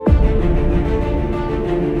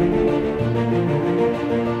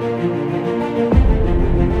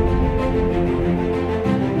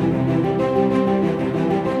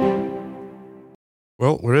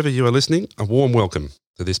Wherever you are listening, a warm welcome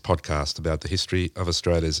to this podcast about the history of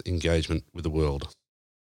Australia's engagement with the world.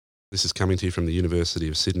 This is coming to you from the University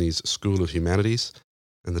of Sydney's School of Humanities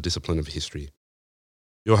and the discipline of history.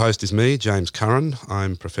 Your host is me, James Curran.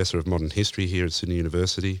 I'm Professor of Modern History here at Sydney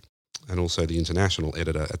University and also the International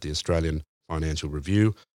Editor at the Australian Financial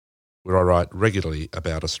Review, where I write regularly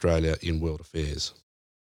about Australia in world affairs.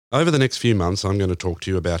 Over the next few months, I'm going to talk to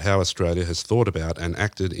you about how Australia has thought about and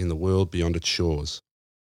acted in the world beyond its shores,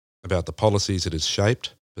 about the policies it has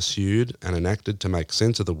shaped, pursued and enacted to make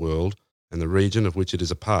sense of the world and the region of which it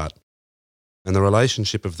is a part, and the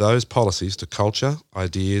relationship of those policies to culture,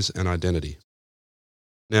 ideas and identity.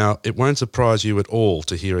 Now, it won't surprise you at all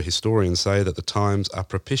to hear a historian say that the times are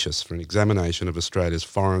propitious for an examination of Australia's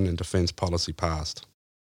foreign and defence policy past.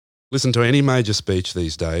 Listen to any major speech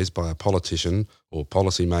these days by a politician or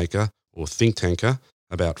policymaker or think tanker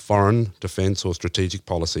about foreign, defence or strategic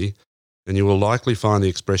policy, and you will likely find the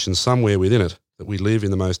expression somewhere within it that we live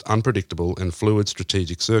in the most unpredictable and fluid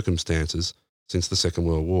strategic circumstances since the Second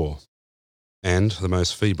World War, and the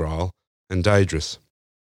most febrile and dangerous.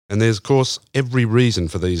 And there's, of course, every reason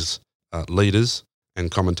for these leaders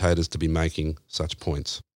and commentators to be making such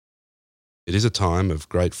points. It is a time of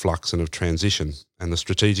great flux and of transition, and the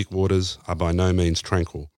strategic waters are by no means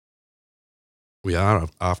tranquil. We are,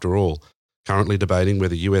 after all, currently debating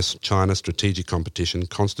whether US-China strategic competition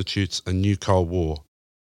constitutes a new Cold War.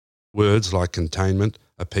 Words like containment,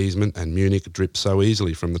 appeasement and Munich drip so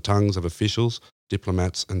easily from the tongues of officials,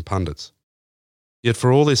 diplomats and pundits. Yet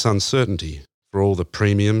for all this uncertainty, for all the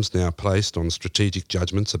premiums now placed on strategic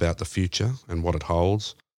judgments about the future and what it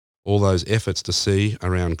holds, all those efforts to see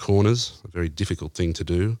around corners, a very difficult thing to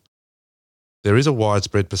do, there is a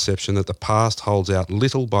widespread perception that the past holds out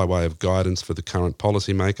little by way of guidance for the current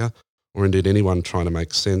policymaker or indeed anyone trying to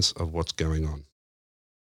make sense of what's going on.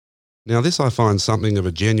 Now this I find something of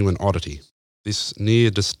a genuine oddity, this near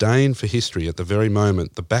disdain for history at the very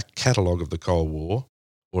moment the back catalogue of the Cold War,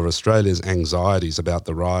 or Australia's anxieties about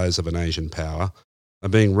the rise of an Asian power, are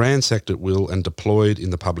being ransacked at will and deployed in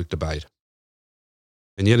the public debate.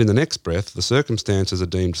 And yet in the next breath, the circumstances are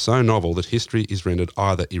deemed so novel that history is rendered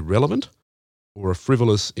either irrelevant or a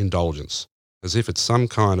frivolous indulgence, as if it's some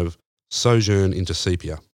kind of sojourn into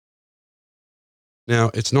sepia.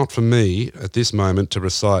 Now, it's not for me at this moment to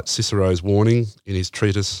recite Cicero's warning in his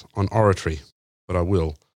treatise on oratory, but I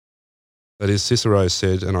will. That is, Cicero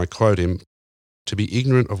said, and I quote him, "To be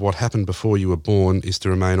ignorant of what happened before you were born is to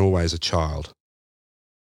remain always a child."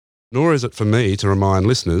 Nor is it for me to remind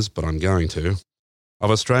listeners, but I'm going to,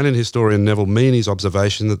 of Australian historian Neville Meaney's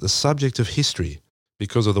observation that the subject of history,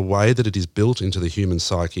 because of the way that it is built into the human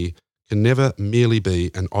psyche, can never merely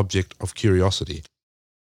be an object of curiosity.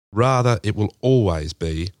 Rather, it will always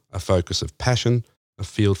be a focus of passion, a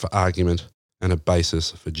field for argument, and a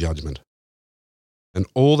basis for judgment. And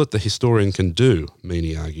all that the historian can do,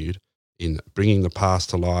 Meaney argued, in bringing the past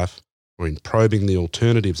to life or in probing the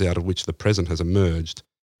alternatives out of which the present has emerged,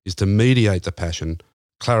 is to mediate the passion,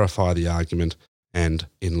 clarify the argument, and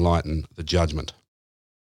enlighten the judgment.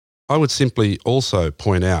 I would simply also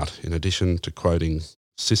point out, in addition to quoting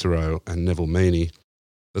Cicero and Neville Meaney,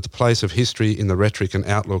 that the place of history in the rhetoric and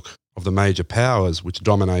outlook of the major powers which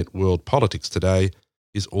dominate world politics today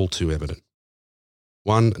is all too evident.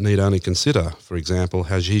 One need only consider, for example,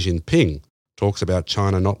 how Xi Jinping talks about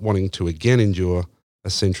China not wanting to again endure a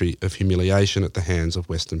century of humiliation at the hands of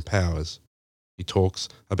Western powers. He talks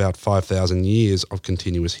about 5,000 years of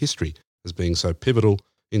continuous history as being so pivotal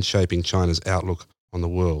in shaping China's outlook on the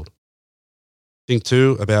world. Think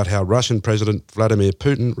too about how Russian President Vladimir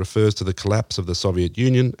Putin refers to the collapse of the Soviet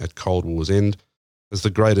Union at Cold War's end as the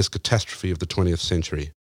greatest catastrophe of the 20th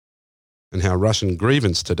century, and how Russian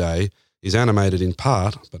grievance today is animated in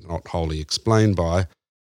part, but not wholly explained by,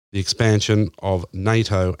 the expansion of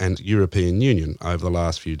NATO and European Union over the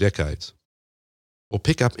last few decades. Or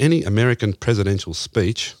pick up any American presidential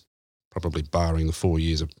speech, probably barring the 4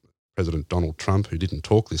 years of President Donald Trump, who didn't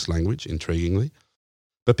talk this language, intriguingly,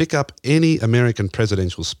 but pick up any American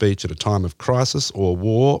presidential speech at a time of crisis or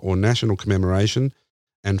war or national commemoration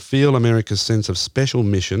and feel America's sense of special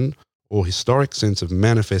mission or historic sense of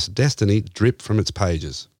manifest destiny drip from its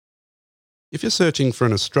pages. If you're searching for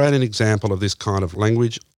an Australian example of this kind of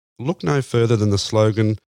language, look no further than the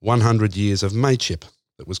slogan 100 Years of Mateship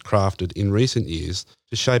that was crafted in recent years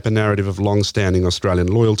to shape a narrative of long-standing Australian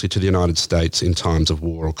loyalty to the United States in times of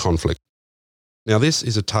war or conflict. Now this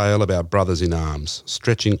is a tale about brothers in arms,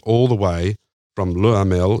 stretching all the way from Le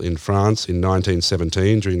Hamel in France in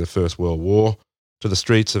 1917 during the First World War to the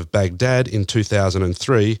streets of Baghdad in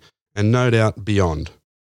 2003 and no doubt beyond.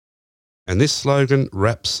 And this slogan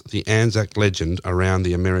wraps the Anzac legend around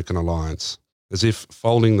the American alliance, as if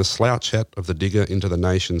folding the slouch hat of the digger into the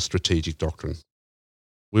nation's strategic doctrine.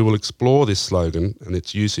 We will explore this slogan and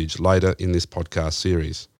its usage later in this podcast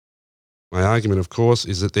series. My argument, of course,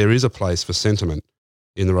 is that there is a place for sentiment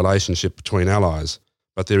in the relationship between allies,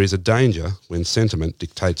 but there is a danger when sentiment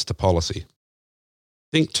dictates to policy.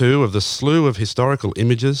 Think too of the slew of historical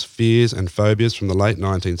images, fears and phobias from the late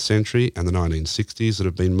 19th century and the 1960s that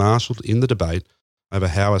have been marshalled in the debate over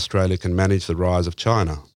how Australia can manage the rise of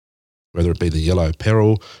China, whether it be the yellow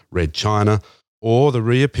peril, red China, or the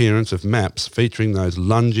reappearance of maps featuring those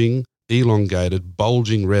lunging, elongated,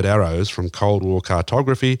 bulging red arrows from Cold War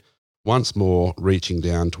cartography, once more reaching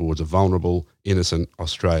down towards a vulnerable, innocent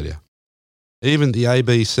Australia. Even the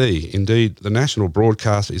ABC, indeed the national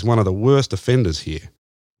broadcaster, is one of the worst offenders here,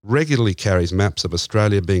 regularly carries maps of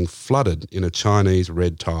Australia being flooded in a Chinese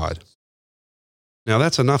red tide. Now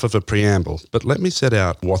that's enough of a preamble, but let me set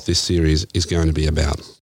out what this series is going to be about.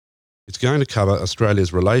 It's going to cover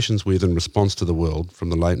Australia's relations with and response to the world from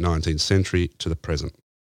the late 19th century to the present.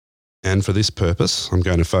 And for this purpose, I'm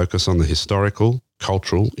going to focus on the historical,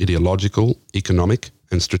 cultural, ideological, economic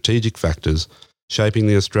and strategic factors shaping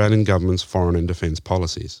the Australian government's foreign and defence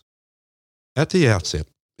policies. At the outset,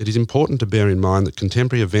 it is important to bear in mind that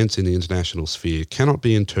contemporary events in the international sphere cannot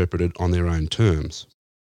be interpreted on their own terms.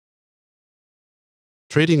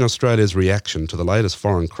 Treating Australia's reaction to the latest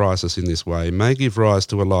foreign crisis in this way may give rise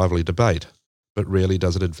to a lively debate, but rarely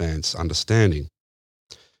does it advance understanding.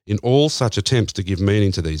 In all such attempts to give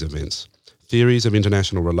meaning to these events, theories of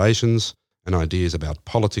international relations and ideas about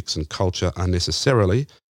politics and culture are necessarily,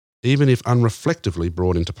 even if unreflectively,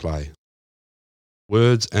 brought into play.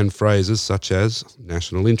 Words and phrases such as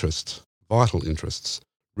national interests, vital interests,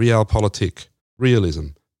 realpolitik, realism,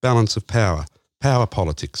 balance of power, power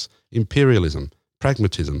politics, imperialism,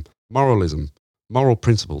 pragmatism, moralism, moral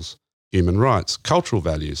principles, human rights, cultural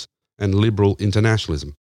values, and liberal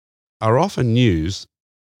internationalism are often used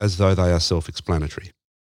as though they are self-explanatory.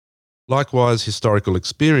 Likewise, historical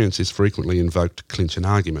experience is frequently invoked to clinch an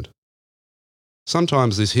argument.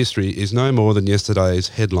 Sometimes this history is no more than yesterday's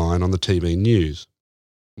headline on the TV news.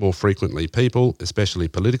 More frequently, people, especially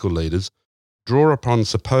political leaders, draw upon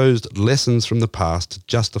supposed lessons from the past to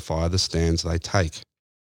justify the stands they take.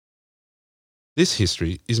 This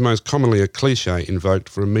history is most commonly a cliché invoked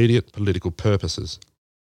for immediate political purposes.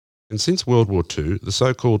 And since World War II, the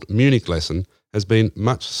so-called Munich lesson has been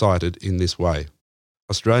much cited in this way.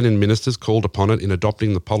 Australian ministers called upon it in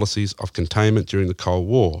adopting the policies of containment during the Cold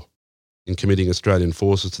War, in committing Australian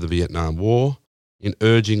forces to the Vietnam War, in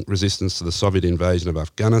urging resistance to the Soviet invasion of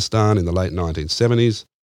Afghanistan in the late 1970s,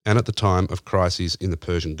 and at the time of crises in the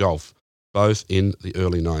Persian Gulf, both in the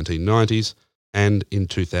early 1990s and in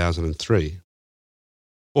 2003.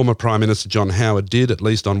 Former Prime Minister John Howard did, at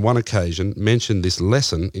least on one occasion, mention this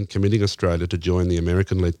lesson in committing Australia to join the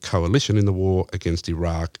American-led coalition in the war against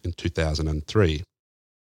Iraq in 2003.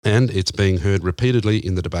 And it's being heard repeatedly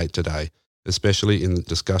in the debate today, especially in the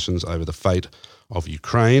discussions over the fate of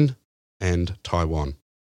Ukraine and Taiwan.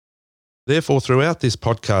 Therefore, throughout this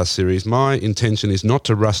podcast series, my intention is not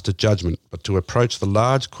to rush to judgment, but to approach the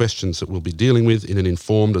large questions that we'll be dealing with in an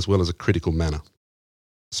informed as well as a critical manner.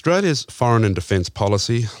 Australia's foreign and defence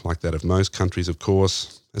policy, like that of most countries of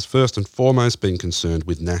course, has first and foremost been concerned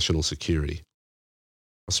with national security.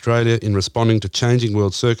 Australia, in responding to changing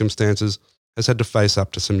world circumstances, has had to face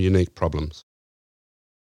up to some unique problems.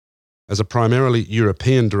 As a primarily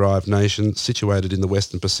European-derived nation situated in the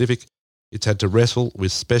Western Pacific, it's had to wrestle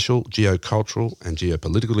with special geocultural and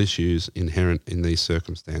geopolitical issues inherent in these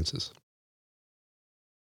circumstances.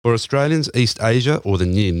 For Australians, East Asia, or the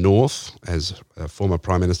Near North, as former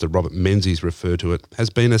Prime Minister Robert Menzies referred to it, has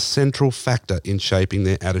been a central factor in shaping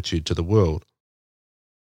their attitude to the world.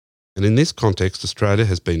 And in this context, Australia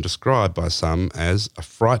has been described by some as a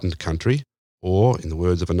frightened country, or, in the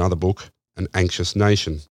words of another book, an anxious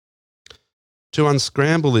nation. To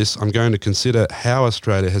unscramble this, I'm going to consider how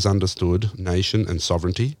Australia has understood nation and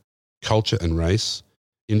sovereignty, culture and race,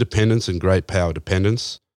 independence and great power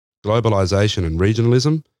dependence, globalisation and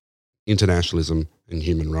regionalism, internationalism and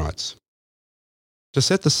human rights. To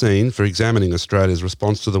set the scene for examining Australia's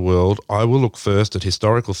response to the world, I will look first at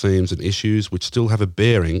historical themes and issues which still have a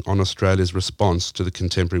bearing on Australia's response to the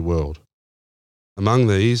contemporary world. Among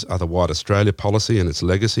these are the White Australia policy and its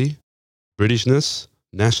legacy, Britishness,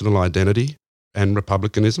 national identity and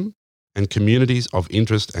republicanism, and communities of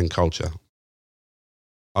interest and culture.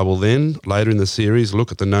 I will then, later in the series,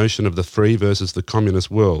 look at the notion of the free versus the communist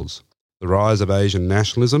worlds, the rise of Asian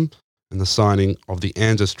nationalism, and the signing of the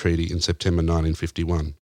ANZUS Treaty in September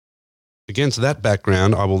 1951. Against that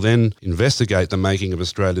background, I will then investigate the making of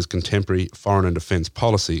Australia's contemporary foreign and defence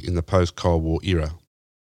policy in the post-Cold War era.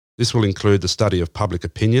 This will include the study of public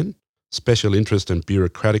opinion, special interest and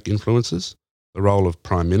bureaucratic influences, the role of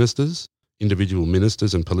prime ministers, individual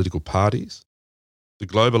ministers and political parties, the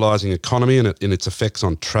globalising economy and its effects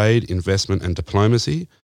on trade, investment and diplomacy,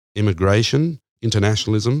 immigration,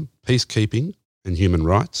 internationalism, peacekeeping and human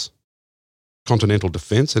rights, continental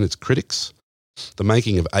defence and its critics, the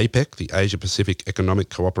making of APEC, the Asia-Pacific Economic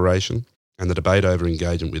Cooperation, and the debate over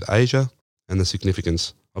engagement with Asia, and the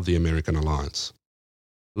significance of the American alliance.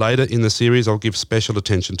 Later in the series, I'll give special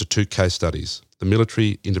attention to 2 case studies, the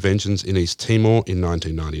military interventions in East Timor in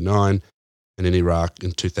 1999 and in Iraq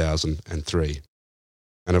in 2003.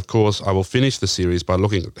 And of course, I will finish the series by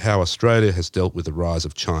looking at how Australia has dealt with the rise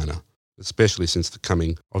of China, especially since the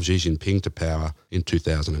coming of Xi Jinping to power in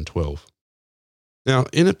 2012. Now,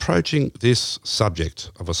 in approaching this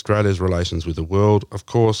subject of Australia's relations with the world, of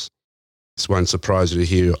course, this won't surprise you to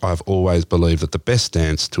hear I've always believed that the best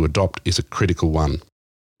stance to adopt is a critical one.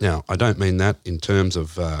 Now, I don't mean that in terms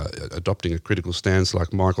of adopting a critical stance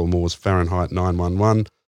like Michael Moore's Fahrenheit 911.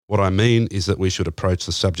 What I mean is that we should approach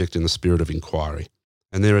the subject in the spirit of inquiry.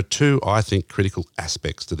 And there are 2, I think, critical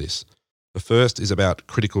aspects to this. The first is about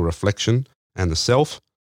critical reflection and the self,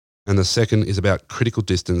 and the second is about critical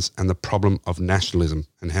distance and the problem of nationalism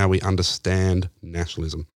and how we understand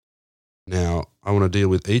nationalism. Now, I want to deal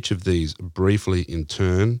with each of these briefly in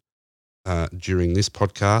turn during this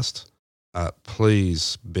podcast.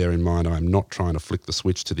 Please bear in mind I'm not trying to flick the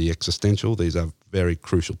switch to the existential. These are very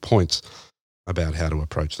crucial points about how to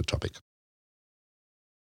approach the topic.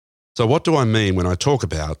 So what do I mean when I talk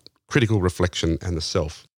about critical reflection and the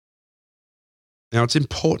self? Now, it's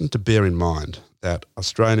important to bear in mind that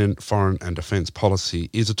Australian foreign and defence policy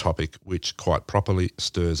is a topic which quite properly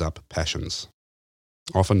stirs up passions,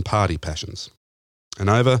 often party passions. And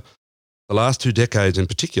over the last 2 decades in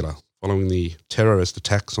particular, following the terrorist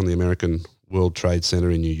attacks on the American World Trade Center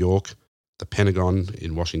in New York, the Pentagon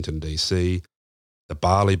in Washington, D.C., the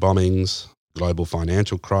Bali bombings, global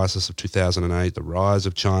financial crisis of 2008, the rise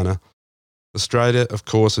of China, Australia, of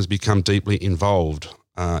course, has become deeply involved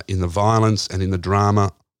in the violence and in the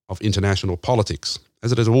drama of international politics,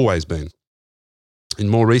 as it has always been. In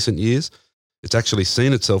more recent years, it's actually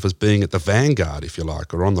seen itself as being at the vanguard, if you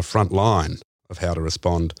like, or on the front line of how to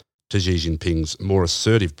respond to Xi Jinping's more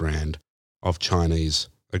assertive brand of Chinese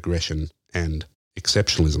aggression and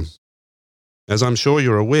exceptionalism. As I'm sure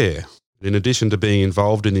you're aware, in addition to being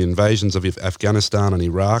involved in the invasions of Afghanistan and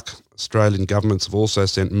Iraq, Australian governments have also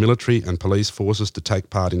sent military and police forces to take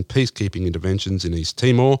part in peacekeeping interventions in East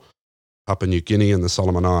Timor, Papua New Guinea and the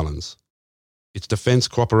Solomon Islands. Its defence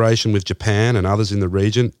cooperation with Japan and others in the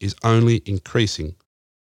region is only increasing.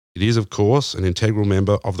 It is, of course, an integral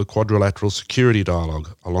member of the Quadrilateral Security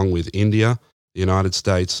Dialogue, along with India, the United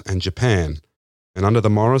States and Japan. And under the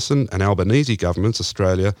Morrison and Albanese governments,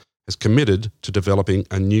 Australia has committed to developing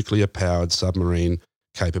a nuclear-powered submarine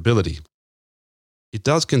capability. It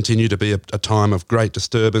does continue to be a time of great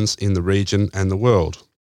disturbance in the region and the world.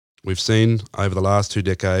 We've seen over the last 2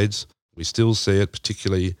 decades, we still see it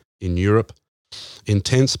particularly in Europe,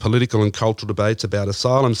 intense political and cultural debates about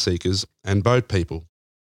asylum seekers and boat people.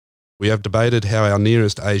 We have debated how our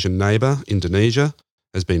nearest Asian neighbour, Indonesia,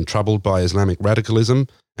 has been troubled by Islamic radicalism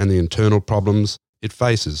and the internal problems it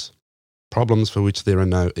faces, problems for which there are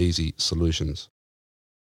no easy solutions.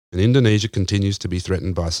 And Indonesia continues to be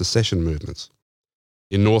threatened by secession movements.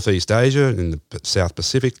 In Northeast Asia and in the South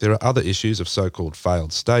Pacific, there are other issues of so-called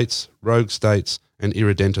failed states, rogue states and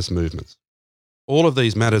irredentist movements. All of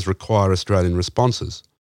these matters require Australian responses,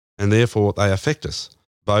 and therefore they affect us,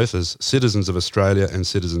 both as citizens of Australia and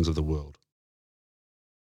citizens of the world.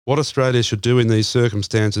 What Australia should do in these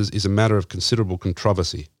circumstances is a matter of considerable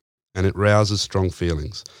controversy, and it rouses strong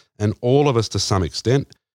feelings. And all of us, to some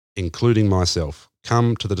extent, including myself,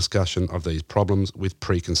 come to the discussion of these problems with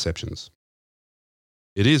preconceptions.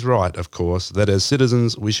 It is right, of course, that as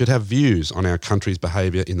citizens we should have views on our country's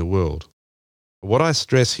behaviour in the world. What I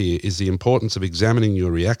stress here is the importance of examining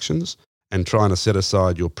your reactions and trying to set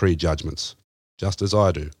aside your prejudgments, just as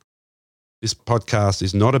I do. This podcast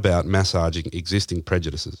is not about massaging existing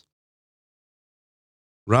prejudices.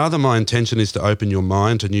 Rather, my intention is to open your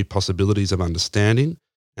mind to new possibilities of understanding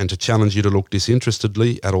and to challenge you to look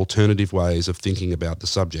disinterestedly at alternative ways of thinking about the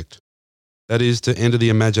subject. That is, to enter the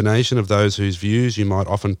imagination of those whose views you might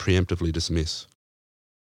often preemptively dismiss.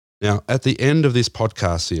 Now, at the end of this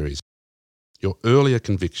podcast series, your earlier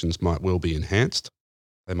convictions might well be enhanced,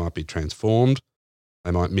 they might be transformed,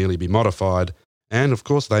 they might merely be modified, and of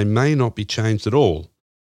course they may not be changed at all.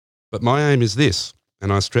 But my aim is this,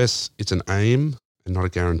 And I stress it's an aim and not a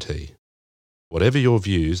guarantee. Whatever your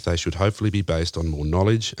views, they should hopefully be based on more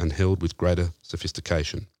knowledge and held with greater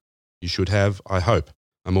sophistication. You should have, I hope,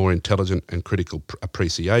 a more intelligent and critical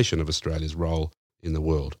appreciation of Australia's role in the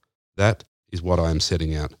world. That is what I am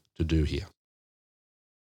setting out to do here.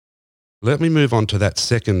 Let me move on to that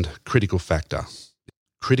second critical factor,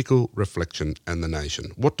 critical reflection and the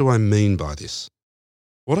nation. What do I mean by this?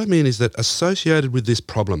 What I mean is that associated with this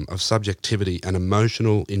problem of subjectivity and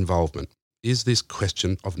emotional involvement is this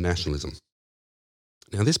question of nationalism.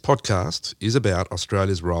 Now, this podcast is about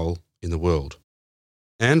Australia's role in the world.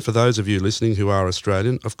 And for those of you listening who are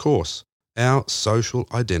Australian, of course, our social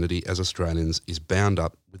identity as Australians is bound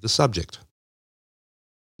up with the subject.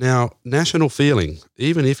 Now, national feeling,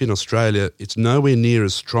 even if in Australia it's nowhere near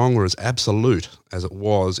as strong or as absolute as it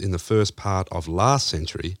was in the first part of last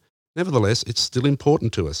century, nevertheless, it's still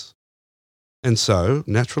important to us. And so,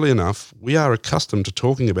 naturally enough, we are accustomed to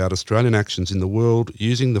talking about Australian actions in the world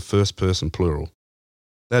using the first person plural.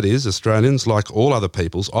 That is, Australians, like all other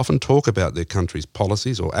peoples, often talk about their country's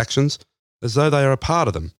policies or actions as though they are a part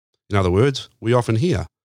of them. In other words, we often hear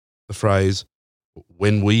the phrase,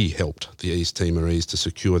 when we helped the East Timorese to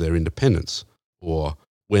secure their independence, or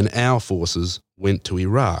when our forces went to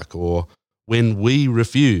Iraq, or when we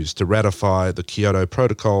refused to ratify the Kyoto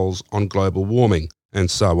Protocols on global warming, and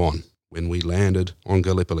so on, when we landed on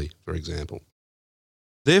Gallipoli, for example.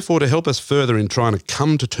 Therefore, to help us further in trying to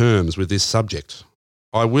come to terms with this subject,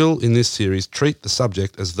 I will, in this series, treat the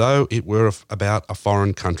subject as though it were about a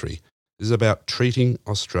foreign country. This is about treating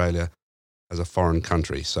Australia as a foreign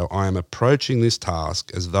country. So I am approaching this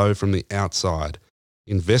task as though from the outside,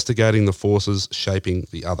 investigating the forces shaping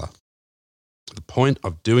the other. The point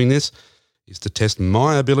of doing this is to test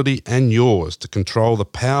my ability and yours to control the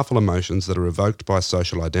powerful emotions that are evoked by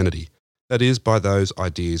social identity. That is, by those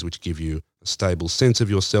ideas which give you a stable sense of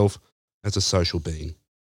yourself as a social being.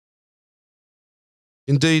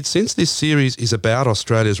 Indeed, since this series is about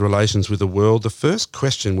Australia's relations with the world, the first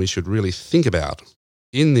question we should really think about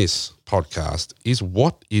in this podcast is,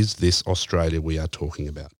 what is this Australia we are talking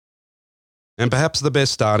about? And perhaps the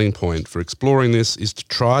best starting point for exploring this is to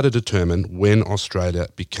try to determine when Australia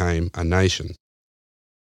became a nation.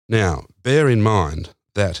 Now, bear in mind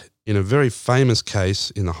that in a very famous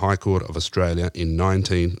case in the High Court of Australia in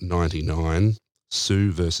 1999,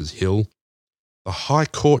 Sue versus Hill, the High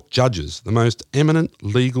Court judges, the most eminent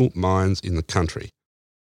legal minds in the country,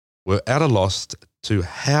 were at a loss to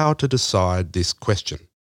how to decide this question.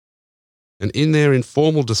 And in their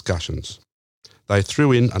informal discussions, they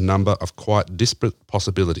threw in a number of quite disparate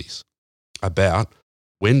possibilities about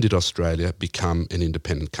when did Australia become an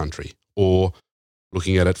independent country, or,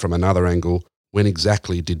 looking at it from another angle, when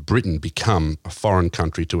exactly did Britain become a foreign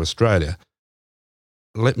country to Australia?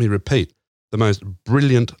 Let me repeat, the most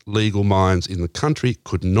brilliant legal minds in the country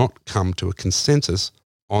could not come to a consensus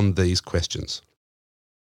on these questions.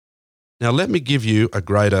 Now, let me give you a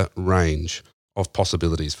greater range of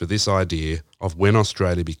possibilities for this idea of when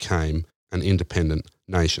Australia became an independent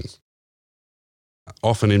nation.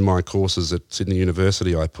 Often in my courses at Sydney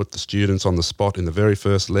University, I put the students on the spot in the very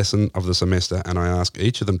first lesson of the semester, and I ask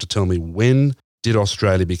each of them to tell me, when did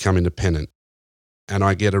Australia become independent? And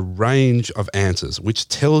I get a range of answers, which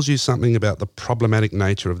tells you something about the problematic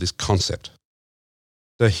nature of this concept.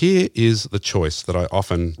 So here is the choice that I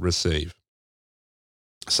often receive.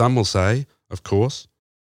 Some will say, of course,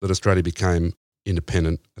 that Australia became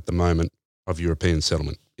independent at the moment of European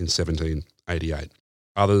settlement in 1788.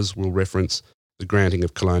 Others will reference the granting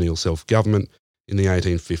of colonial self-government in the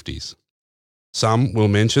 1850s. Some will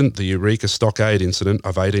mention the Eureka Stockade incident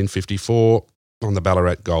of 1854 on the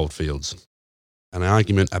Ballarat goldfields, an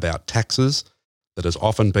argument about taxes that has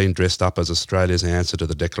often been dressed up as Australia's answer to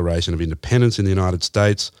the Declaration of Independence in the United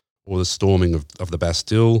States, or the storming of the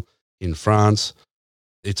Bastille in France.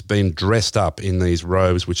 It's been dressed up in these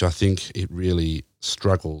robes which I think it really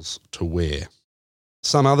struggles to wear.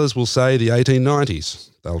 Some others will say the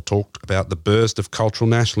 1890s. They'll talk about the burst of cultural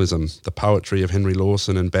nationalism, the poetry of Henry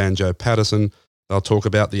Lawson and Banjo Patterson. They'll talk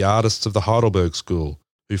about the artists of the Heidelberg School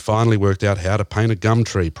who finally worked out how to paint a gum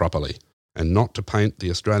tree properly and not to paint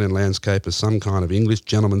the Australian landscape as some kind of English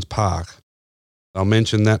gentleman's park. They'll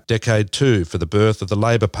mention that decade too for the birth of the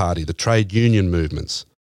Labor Party, the trade union movements.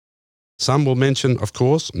 Some will mention, of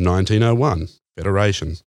course, 1901,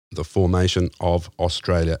 Federation, the formation of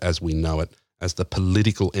Australia as we know it, as the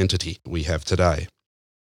political entity we have today.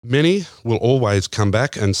 Many will always come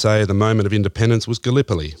back and say the moment of independence was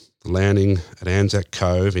Gallipoli, the landing at Anzac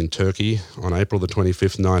Cove in Turkey on April the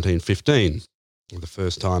 25th, 1915, the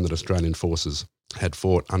first time that Australian forces had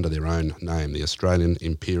fought under their own name, the Australian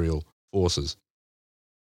Imperial Forces.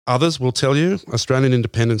 Others will tell you Australian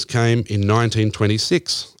independence came in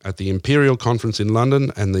 1926 at the Imperial Conference in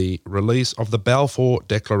London and the release of the Balfour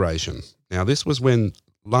Declaration. Now, this was when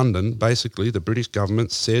London, basically the British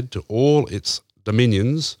government, said to all its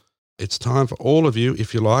dominions, it's time for all of you,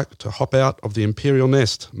 if you like, to hop out of the imperial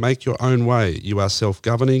nest, make your own way. You are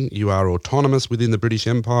self-governing, you are autonomous within the British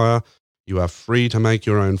Empire, you are free to make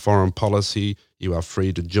your own foreign policy, you are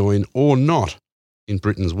free to join or not in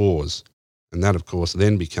Britain's wars. And that, of course,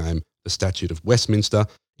 then became the Statute of Westminster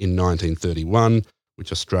in 1931,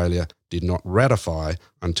 which Australia did not ratify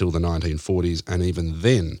until the 1940s, and even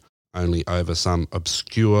then only over some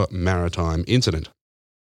obscure maritime incident.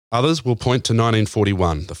 Others will point to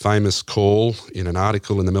 1941, the famous call in an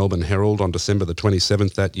article in the Melbourne Herald on December the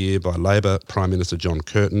 27th that year by Labor Prime Minister John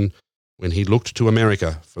Curtin, when he looked to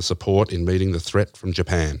America for support in meeting the threat from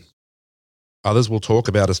Japan. Others will talk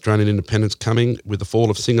about Australian independence coming with the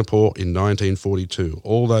fall of Singapore in 1942.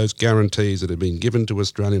 All those guarantees that had been given to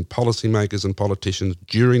Australian policymakers and politicians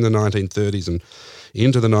during the 1930s and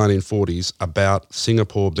into the 1940s about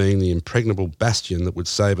Singapore being the impregnable bastion that would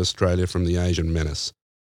save Australia from the Asian menace.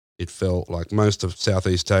 It fell, like most of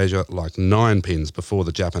Southeast Asia, like 9 pins before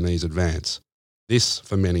the Japanese advance. This,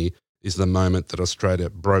 for many, is the moment that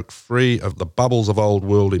Australia broke free of the bubbles of old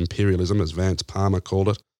world imperialism, as Vance Palmer called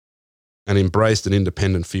it, and embraced an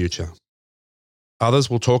independent future.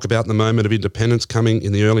 Others will talk about the moment of independence coming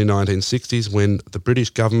in the early 1960s when the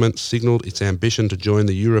British government signalled its ambition to join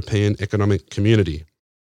the European Economic Community.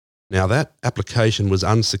 Now, that application was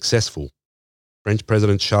unsuccessful. French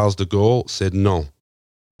President Charles de Gaulle said no.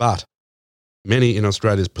 But many in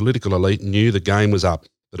Australia's political elite knew the game was up,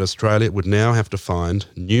 that Australia would now have to find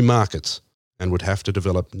new markets and would have to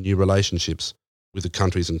develop new relationships with the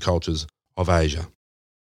countries and cultures of Asia.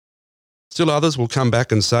 Still others will come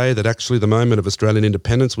back and say that actually the moment of Australian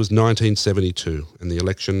independence was 1972 and the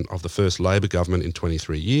election of the first Labor government in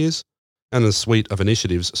 23 years and a suite of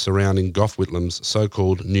initiatives surrounding Gough Whitlam's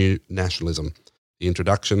so-called new nationalism, the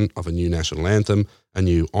introduction of a new national anthem, a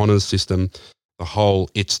new honours system, the whole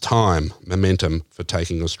it's time momentum for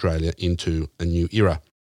taking Australia into a new era.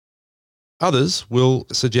 Others will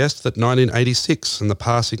suggest that 1986 and the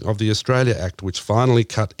passing of the Australia Act, which finally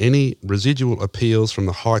cut any residual appeals from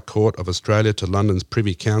the High Court of Australia to London's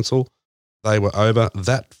Privy Council, they were over.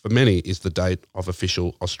 That, for many, is the date of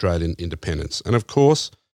official Australian independence. And of course,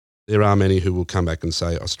 there are many who will come back and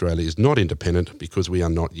say Australia is not independent because we are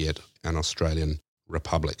not yet an Australian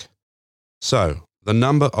republic. So, the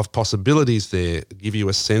number of possibilities there give you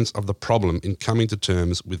a sense of the problem in coming to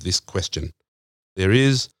terms with this question. There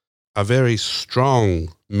is a very strong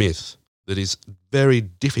myth that is very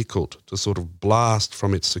difficult to sort of blast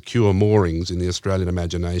from its secure moorings in the Australian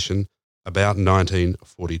imagination about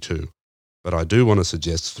 1942. But I do want to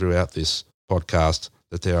suggest throughout this podcast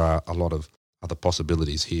that there are a lot of other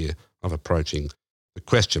possibilities here of approaching the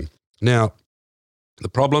question. Now, the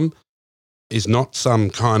problem is not some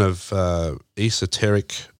kind of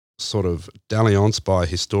esoteric sort of dalliance by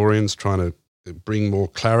historians trying to bring more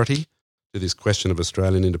clarity to this question of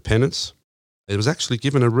Australian independence. It was actually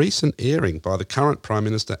given a recent airing by the current Prime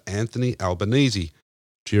Minister Anthony Albanese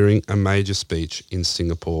during a major speech in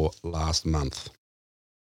Singapore last month.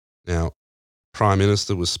 Now, Prime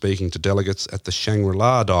Minister was speaking to delegates at the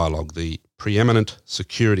Shangri-La Dialogue, the preeminent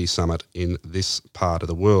security summit in this part of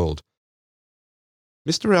the world.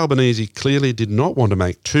 Mr. Albanese clearly did not want to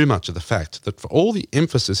make too much of the fact that for all the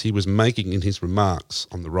emphasis he was making in his remarks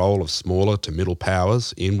on the role of smaller to middle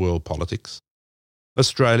powers in world politics,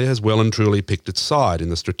 Australia has well and truly picked its side in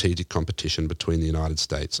the strategic competition between the United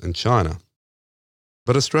States and China.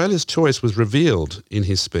 But Australia's choice was revealed in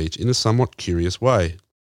his speech in a somewhat curious way.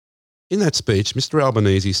 In that speech, Mr.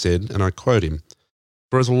 Albanese said, and I quote him,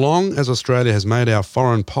 "For as long as Australia has made our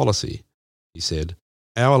foreign policy," he said,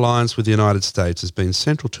 "our alliance with the United States has been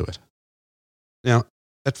central to it." Now,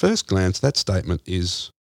 at first glance, that statement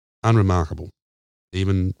is unremarkable,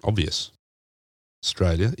 even obvious.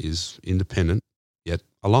 Australia is independent, yet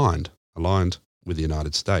aligned with the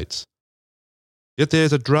United States. Yet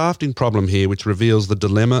there's a drafting problem here which reveals the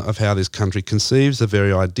dilemma of how this country conceives the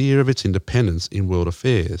very idea of its independence in world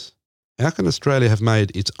affairs. How can Australia have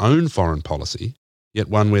made its own foreign policy, yet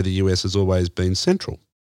one where the US has always been central?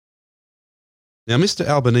 Now, Mr.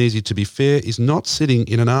 Albanese, to be fair, is not sitting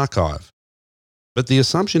in an archive. But the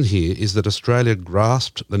assumption here is that Australia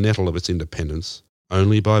grasped the nettle of its independence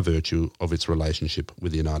only by virtue of its relationship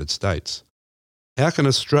with the United States. How can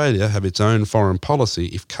Australia have its own foreign policy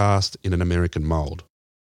if cast in an American mould?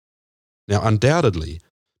 Now, undoubtedly,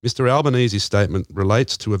 Mr. Albanese's statement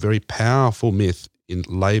relates to a very powerful myth in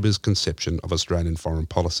Labor's conception of Australian foreign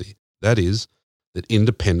policy. That is, that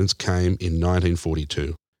independence came in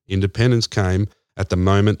 1942. Independence came at the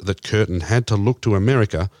moment that Curtin had to look to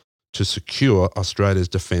America to secure Australia's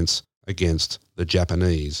defence against the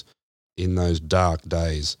Japanese in those dark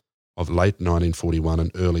days of late 1941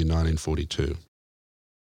 and early 1942.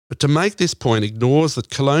 But to make this point ignores that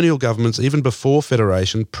colonial governments, even before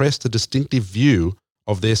Federation, pressed a distinctive view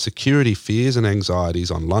of their security fears and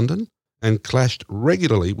anxieties on London and clashed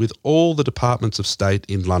regularly with all the departments of state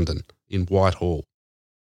in London, in Whitehall.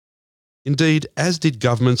 Indeed, as did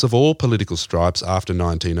governments of all political stripes after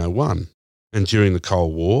 1901. And during the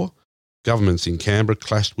Cold War, governments in Canberra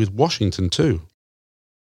clashed with Washington too.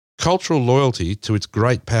 Cultural loyalty to its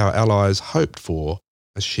great power allies hoped for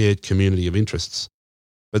a shared community of interests.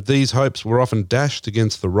 But these hopes were often dashed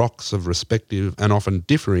against the rocks of respective and often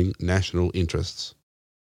differing national interests.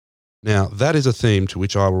 Now, that is a theme to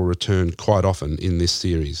which I will return quite often in this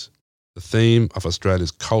series, the theme of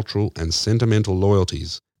Australia's cultural and sentimental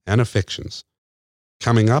loyalties and affections,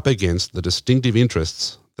 coming up against the distinctive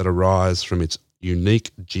interests that arise from its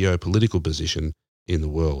unique geopolitical position in the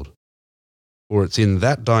world. For it's in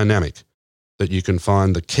that dynamic that you can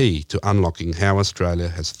find the key to unlocking how Australia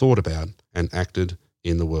has thought about and acted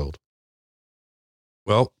in the world.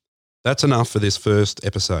 Well, that's enough for this first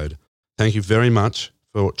episode. Thank you very much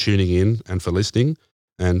for tuning in and for listening,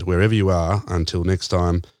 and wherever you are, until next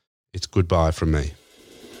time, it's goodbye from me.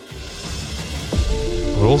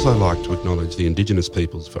 I would also like to acknowledge the Indigenous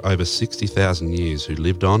peoples for over 60,000 years who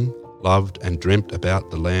lived on, loved and dreamt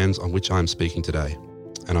about the lands on which I am speaking today,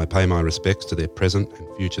 and I pay my respects to their present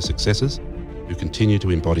and future successors who continue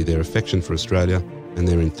to embody their affection for Australia and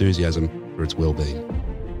their enthusiasm for its well-being.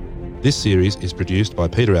 This series is produced by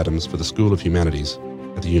Peter Adams for the School of Humanities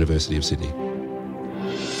at the University of Sydney.